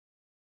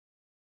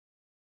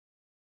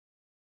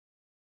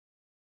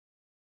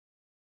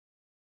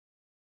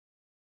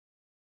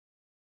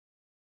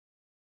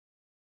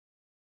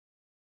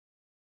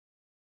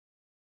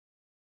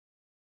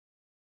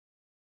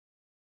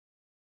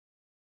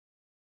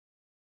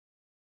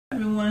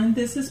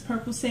everyone, this is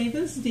Purple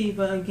Savings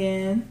Diva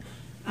again.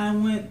 I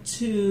went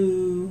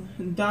to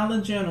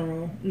Dollar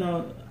General.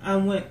 No, I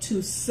went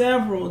to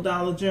several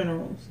Dollar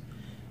Generals.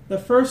 The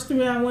first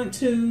three I went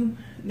to,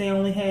 they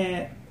only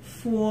had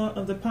 4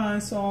 of the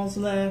Pine-Sols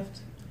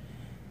left.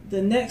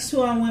 The next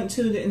 2 I went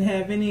to didn't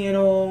have any at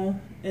all.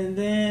 And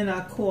then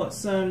I caught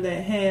some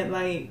that had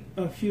like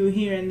a few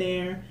here and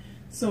there.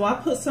 So I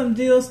put some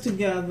deals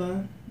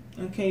together.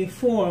 Okay,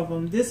 4 of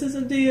them. This is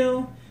a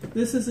deal,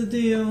 this is a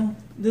deal,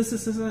 this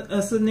is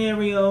a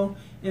scenario,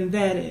 and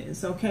that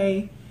is,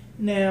 okay?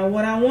 Now,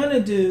 what I want to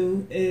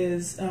do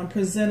is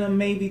present them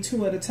maybe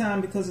 2 at a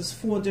time because it's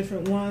 4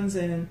 different ones,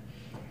 and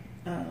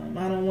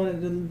I don't want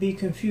it to be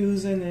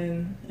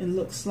confusing and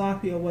look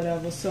sloppy or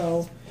whatever.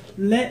 So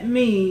let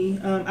me,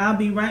 I'll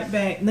be right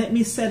back. Let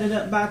me set it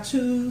up by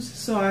 2s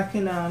so I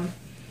can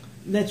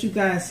let you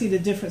guys see the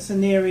different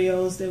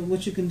scenarios that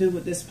what you can do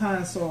with this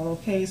Pine-Sol.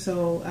 Okay,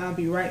 so I'll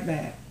be right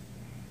back.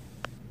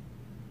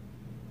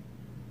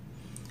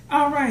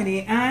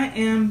 Alrighty, I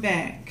am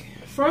back.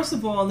 First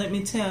of all, let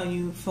me tell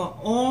you, for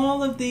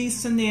all of these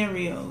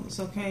scenarios,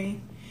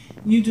 okay,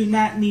 you do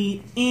not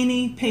need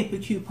any paper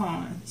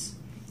coupons.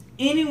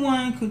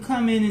 Anyone could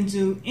come in and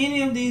do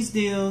any of these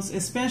deals,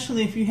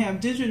 especially if you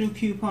have digital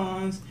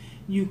coupons.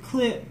 You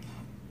clip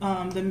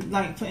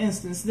like for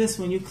instance this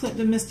one, you clip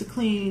the Mr.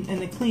 Clean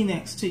and the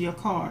Kleenex to your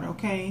card.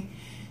 Okay,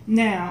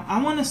 now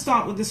I want to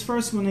start with this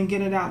first one and get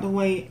it out the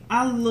way.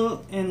 I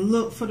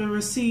look for the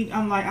receipt.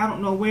 I'm like, I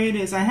don't know where it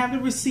is. I have the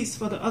receipts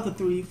for the other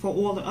 3, for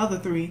all the other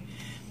 3,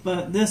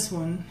 but this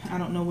one I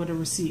don't know where the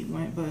receipt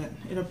went, but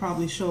it'll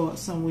probably show up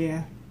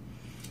somewhere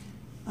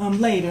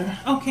later.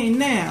 Okay,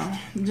 now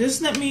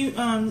just let me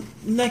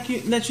let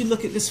you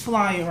look at this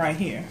flyer right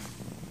here.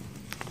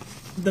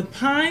 The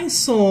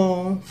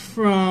Pine-Sol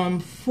from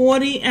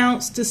 40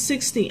 ounce to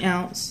 60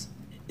 ounce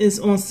is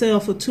on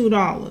sale for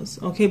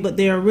 $2, okay, but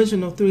their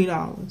original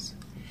 $3.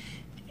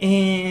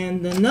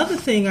 And another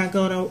thing I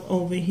got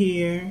over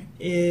here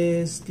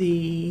is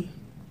the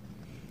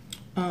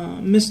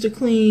Mr.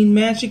 Clean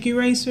Magic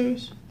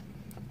Erasers.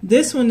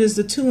 This one is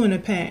the 2 in a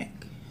pack.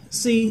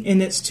 See,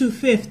 and it's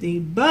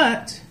 $2.50,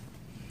 but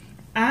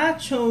I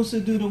chose to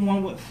do the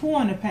one with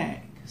 4 in a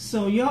pack.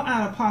 So your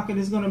out of pocket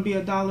is going to be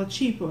 $1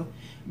 cheaper.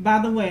 By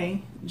the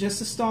way, just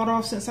to start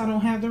off, since I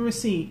don't have the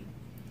receipt,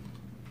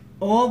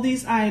 all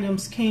these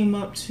items came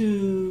up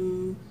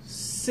to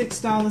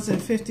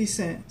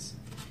 $6.50.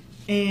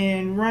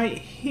 And right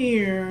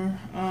here,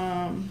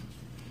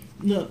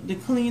 look, the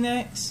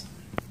Kleenex,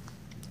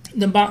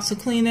 the box of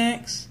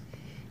Kleenex,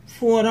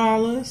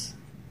 $4.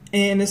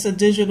 And it's a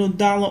digital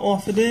 $1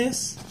 off of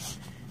this,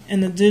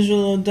 and a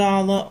digital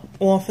 $1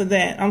 off of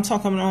that. I'm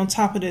talking on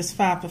top of this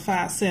 5 for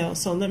 5 sale.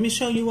 So let me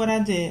show you what I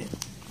did.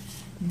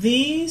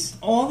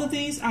 All of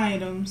these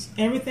items,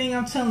 everything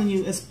I'm telling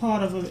you is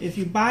part of it. If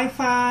you buy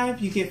 5,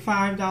 you get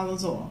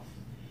 $5 off.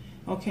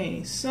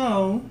 Okay,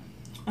 so,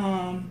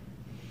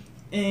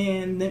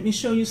 and let me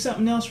show you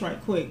something else right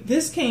quick.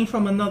 This came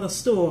from another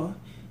store.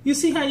 You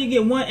see how you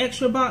get 1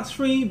 extra box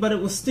free, but it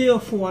was still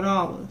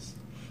 $4.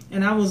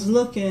 And I was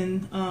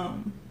looking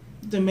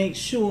to make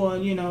sure,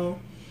 you know,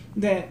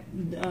 that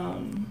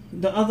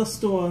the other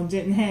store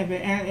didn't have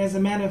it. As a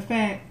matter of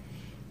fact,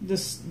 the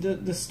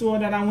store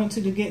that I went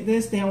to get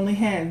this, they only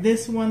had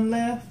this one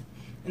left.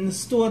 And the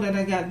store that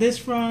I got this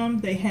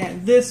from, they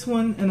had this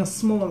one in a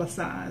smaller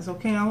size.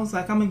 Okay, I was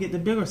like, I'm going to get the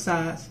bigger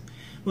size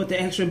with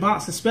the extra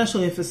box,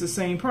 especially if it's the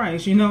same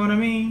price. You know what I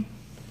mean?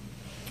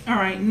 All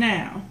right,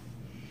 now,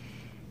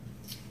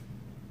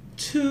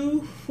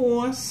 2,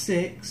 4,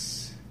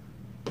 6,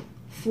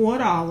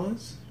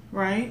 $4,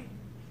 right?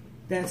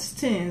 That's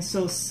 10.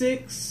 So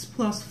 6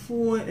 plus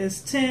 4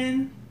 is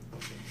 10.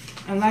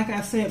 And like I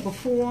said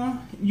before,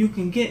 you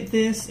can get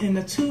this in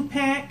the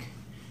 2-pack,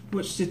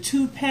 which the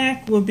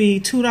 2-pack will be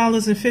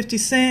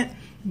 $2.50.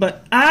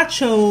 But I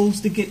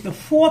chose to get the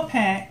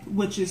 4-pack,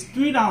 which is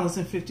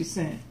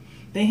 $3.50.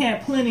 They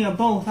had plenty of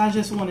both. I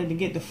just wanted to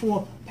get the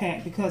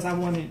 4-pack because I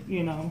wanted,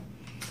 you know,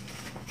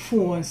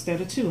 4 instead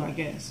of 2, I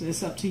guess.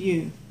 It's up to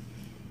you.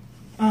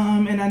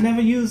 And I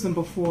never used them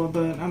before,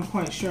 but I'm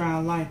quite sure I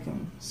like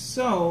them.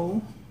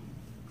 So,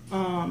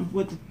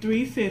 with the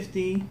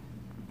 $3.50,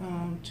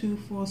 2,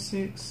 4,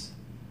 6,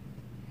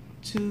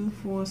 2,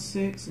 4,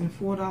 6, and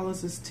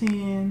 $4 is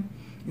 10,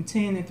 and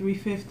 10 and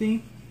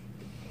 $3.50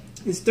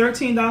 is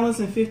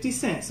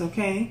 $13.50.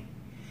 Okay,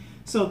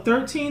 so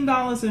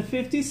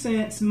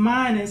 $13.50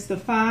 minus the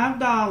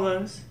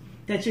 $5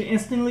 that you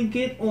instantly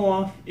get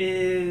off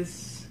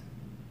is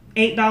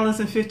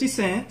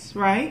 $8.50,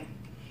 right?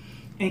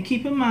 And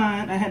keep in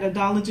mind, I had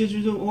 $1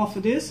 digital off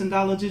of this and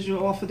 $1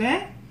 digital off of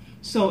that.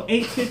 So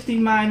 $8.50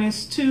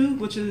 minus 2,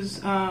 which is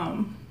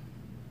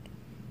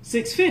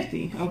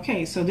 $6.50.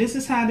 Okay, so this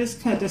is how this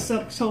cut. The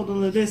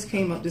subtotal of this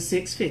came up to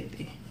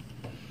 $6.50.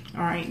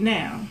 All right,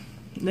 now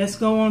let's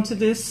go on to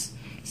this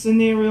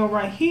scenario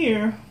right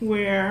here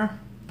where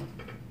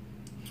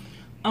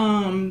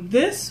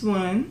this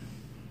one,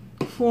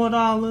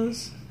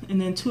 $4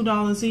 and then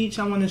 $2 each.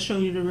 I want to show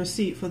you the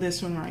receipt for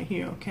this one right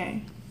here.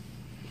 Okay.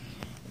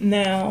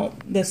 Now,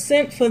 the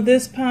scent for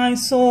this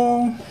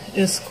Pine-Sol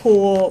is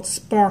called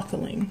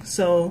Sparkling.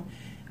 So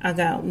I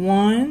got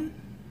 1,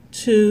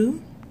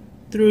 2,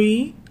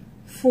 3,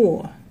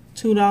 4,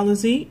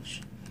 $2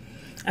 each.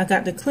 I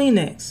got the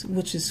Kleenex,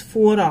 which is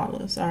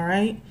 $4, all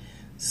right?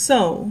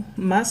 So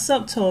my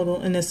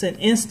subtotal, and it's an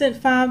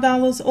instant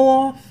 $5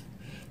 off,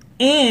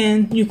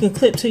 and you can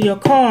clip to your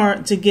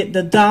card to get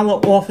the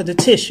 $1 off of the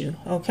tissue,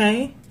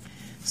 okay?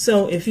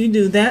 So if you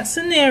do that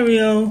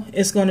scenario,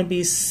 it's going to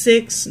be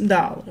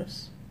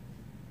 $6,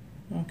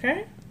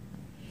 okay?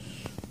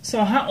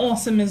 So how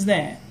awesome is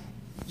that?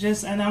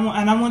 And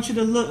I want you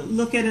to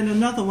look at it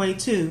another way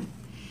too.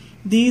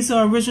 These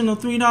are original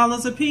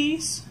 $3 a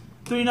piece.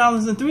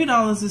 $3 and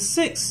 $3 is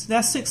 $6.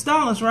 That's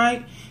 $6,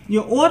 right?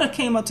 Your order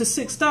came up to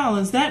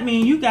 $6. That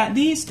means you got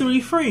these 3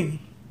 free.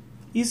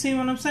 You see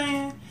what I'm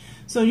saying?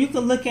 So you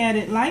can look at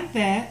it like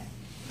that,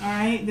 all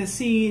right? To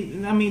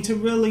see, I mean, to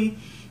really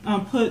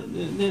put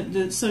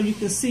so you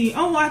can see.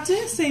 Oh, I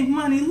did save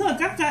money.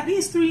 Look, I got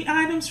these 3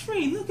 items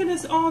free. Look at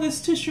this, all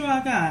this tissue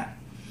I got.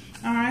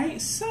 All right,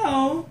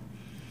 so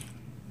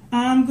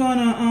I'm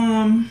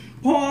gonna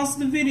pause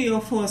the video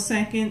for a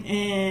second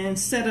and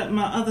set up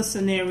my other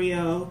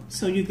scenario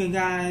so you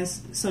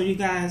guys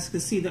can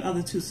see the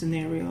other 2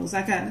 scenarios.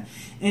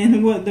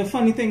 And what the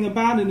funny thing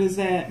about it is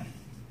that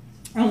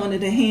I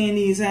wanted to hand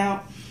these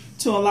out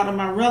to a lot of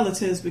my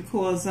relatives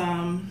because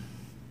I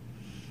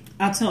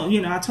told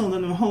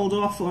them to hold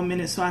off for a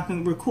minute so I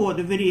can record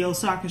the video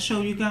so I can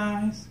show you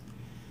guys.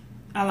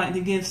 I like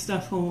to give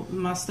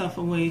my stuff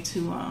away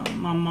to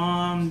my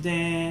mom,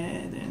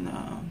 dad, and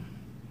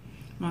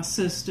my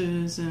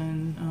sisters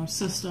and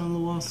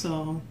sister-in-law.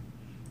 So,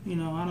 I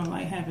don't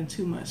like having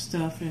too much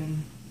stuff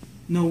and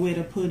know where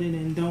to put it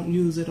and don't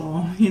use it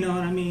all. You know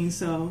what I mean?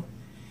 So,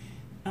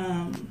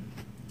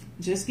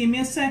 just give me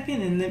a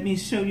second and let me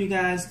show you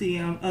guys the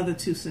other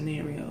 2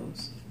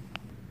 scenarios.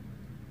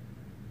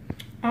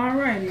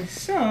 Alrighty,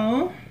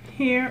 so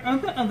here are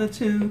the other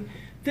 2.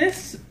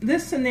 This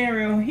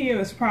scenario here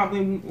is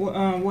probably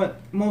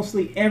what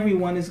mostly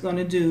everyone is going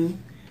to do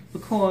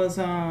because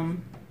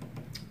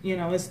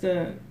it's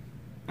the,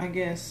 I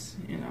guess,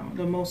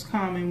 the most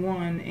common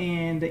one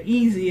and the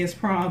easiest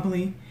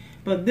probably.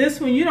 But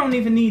this one, you don't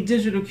even need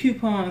digital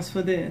coupons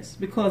for this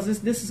because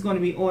this is going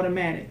to be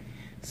automatic.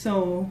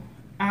 So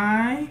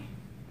I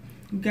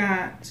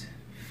got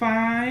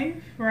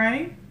 5,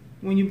 right?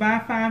 When you buy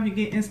 5, you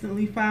get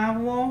instantly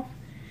 5 off.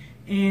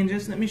 And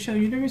just let me show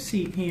you the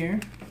receipt here.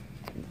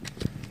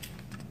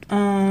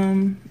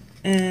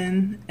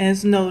 And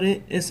as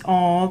noted, it's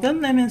all the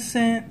lemon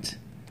scent.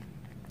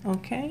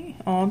 Okay,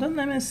 all the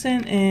lemon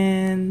scent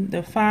and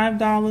the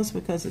 $5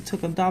 because it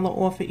took $1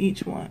 off of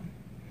each one.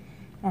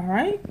 All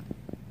right.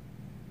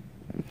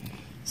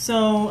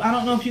 So I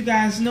don't know if you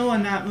guys know or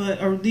not,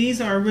 but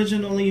these are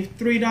originally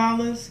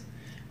 $3.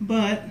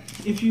 But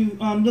if you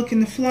look in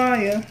the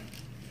flyer,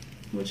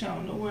 which I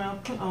don't know where I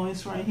put. Oh,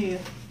 it's right here.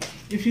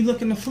 If you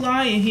look in the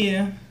flyer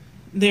here,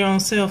 they're on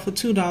sale for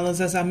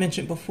 $2, as I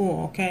mentioned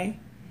before. Okay.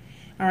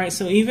 All right,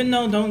 so even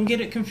though, don't get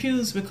it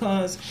confused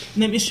because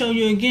let me show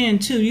you again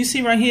too. You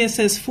see right here it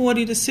says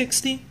 40 to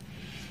 60.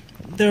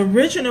 The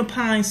original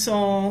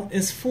Pine-Sol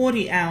is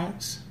 40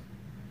 ounce.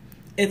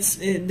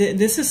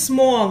 This is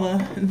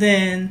smaller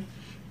than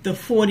the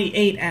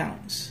 48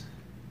 ounce,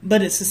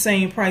 but it's the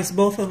same price.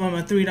 Both of them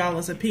are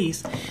 $3 a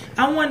piece.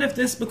 I wonder if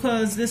this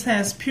because this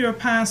has pure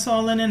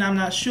Pine-Sol in it. I'm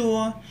not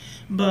sure,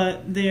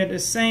 but they're the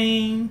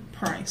same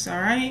price. All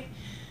right.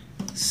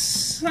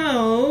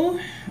 So,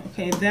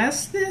 okay,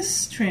 that's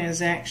this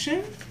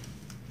transaction.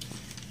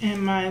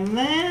 And my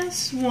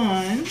last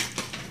one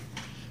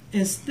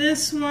is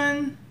this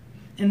one.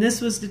 And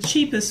this was the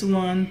cheapest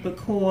one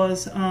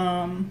because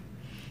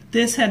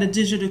this had a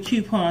digital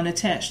coupon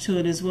attached to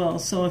it as well.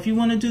 So if you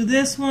want to do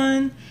this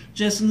one,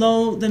 just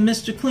load the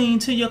Mr. Clean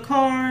to your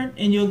card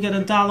and you'll get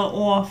 $1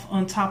 off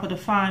on top of the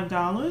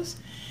 $5.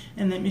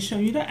 And let me show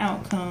you the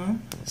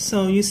outcome.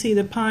 So you see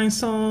the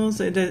Pine-Sols,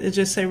 it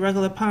just say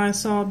regular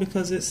Pine-Sol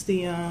because it's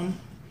the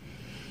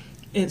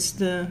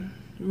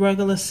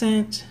regular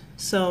scent.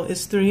 So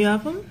it's 3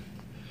 of them.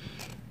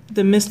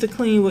 The Mr.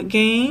 Clean with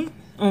Gain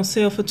on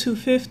sale for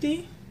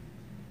 $2.50.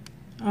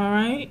 All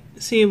right.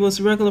 See, it was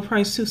regular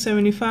price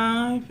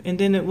 $2.75, and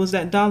then it was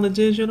that dollar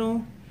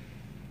digital,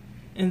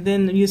 and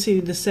then you see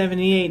the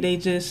 78. They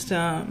just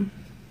what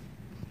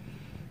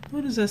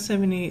is that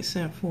 78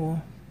 cent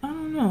for? I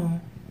don't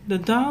know. The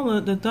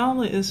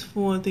dollar is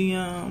for the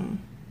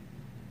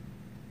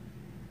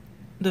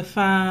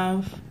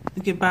 5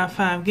 buy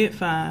 5 get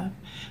 5.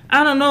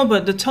 I don't know,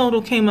 but the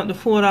total came up to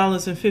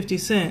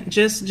 $4.50.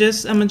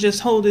 Just I'm gonna just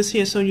hold this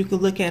here so you can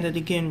look at it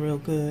again real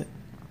good.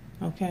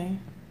 Okay,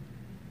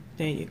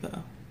 there you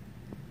go.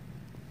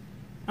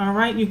 All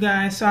right, you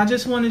guys. So I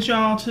just wanted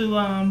y'all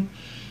to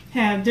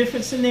have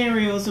different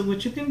scenarios of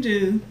what you can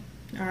do.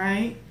 All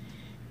right,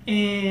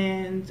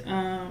 and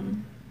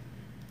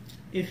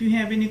if you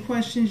have any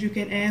questions, you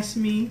can ask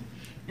me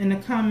in the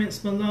comments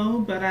below.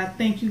 But I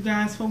thank you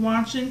guys for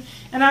watching,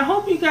 and I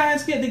hope you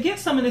guys get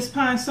some of this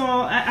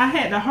Pine-Sol. I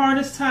had the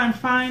hardest time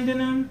finding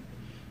them,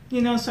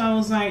 You know, so I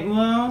was like,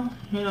 well,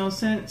 you know,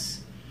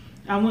 since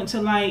I went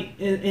to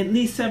like at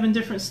least 7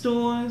 different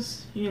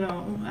stores, you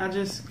know, I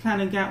just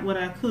kind of got what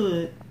I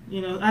could.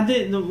 You know, I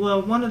did,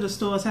 well, one of the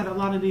stores had a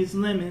lot of these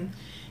lemon,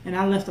 and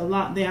I left a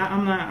lot there.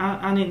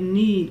 I didn't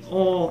need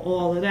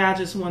all of that. I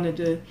just wanted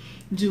to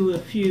do a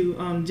few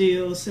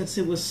deals since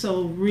it was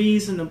so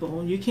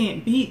reasonable. You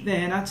can't beat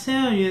that. I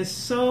tell you, it's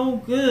so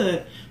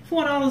good.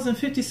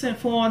 $4.50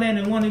 for all that,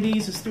 and one of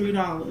these is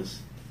 $3.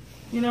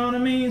 You know what I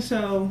mean?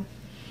 So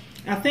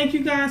I thank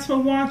you guys for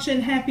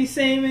watching. Happy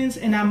savings.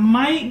 And I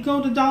might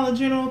go to Dollar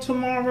General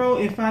tomorrow.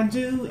 If I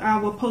do, I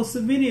will post a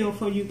video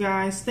for you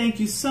guys. Thank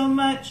you so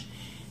much,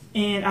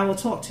 and I will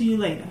talk to you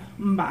later.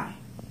 Bye.